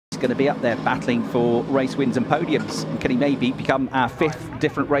going to be up there battling for race wins and podiums. And can he maybe become our 5th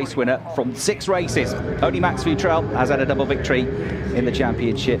different race winner from 6 races? Only Max Futrell has had a double victory in the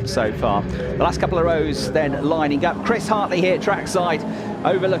championship so far. The last couple of rows then lining up. Chris Hartley here trackside,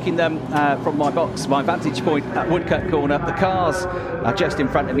 overlooking them from my box, my vantage point at Woodcut Corner. The cars are just in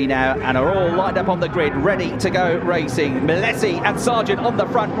front of me now and are all lined up on the grid, ready to go racing. Milesi and Sargent on the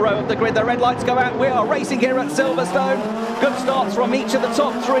front row of the grid. The red lights go out. We are racing here at Silverstone. Good starts from each of the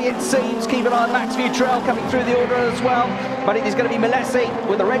top 3, it seems. Keep an eye on Max Futrell coming through the order as well. But it is going to be Milesi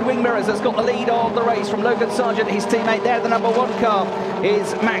with the red wing mirrors that's got the lead of the race from Logan Sargent, his teammate there. The number 1 car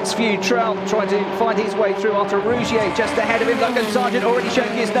is Max Futrell trying to find his way through after Rougier just ahead of him. Logan Sargent already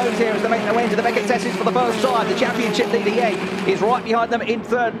showing his nose here as they make their way into the Beckett Sessions for the first time. The championship leader is right behind them in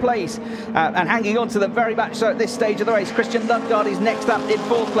 3rd place and hanging on to them very much so at this stage of the race. Christian Lundgaard is next up in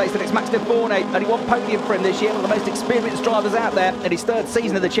 4th place, and it's Max de Bournet. Only 1 podium for him this year, one of the most experienced drivers out there in his 3rd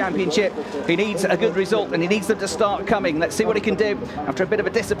season of the championship. He needs a good result and he needs them to start coming. Let's see what he can do after a bit of a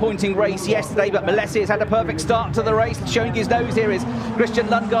disappointing race yesterday, but Milesi has had a perfect start to the race. Showing his nose here is Christian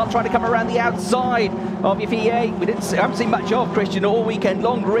Lundgaard trying to come around the outside of Yafie. We haven't seen much of Christian all weekend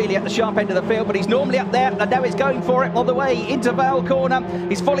long really at the sharp end of the field, but he's normally up there and now he's going for it on the way into Vale Corner.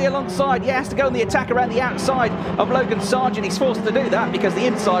 He's fully alongside. He has to go on the attack around the outside of Logan Sargent. He's forced to do that because the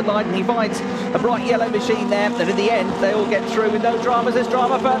inside line, and he finds a bright yellow machine there, and in the end they all get through with no dramas. There's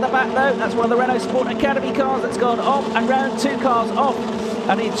drama further back though. That's one of the Renault Sport Academy cars that's gone off and round, 2 cars off,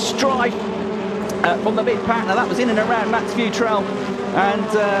 and it's strife from the mid pack. Now that was in and around Max Futrell and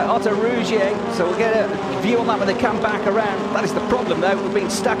Otto Rougier, so we'll get a view on that when they come back around. That is the problem though, we've been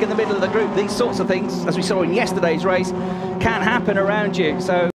stuck in the middle of the group. These sorts of things, as we saw in yesterday's race, can happen around you. So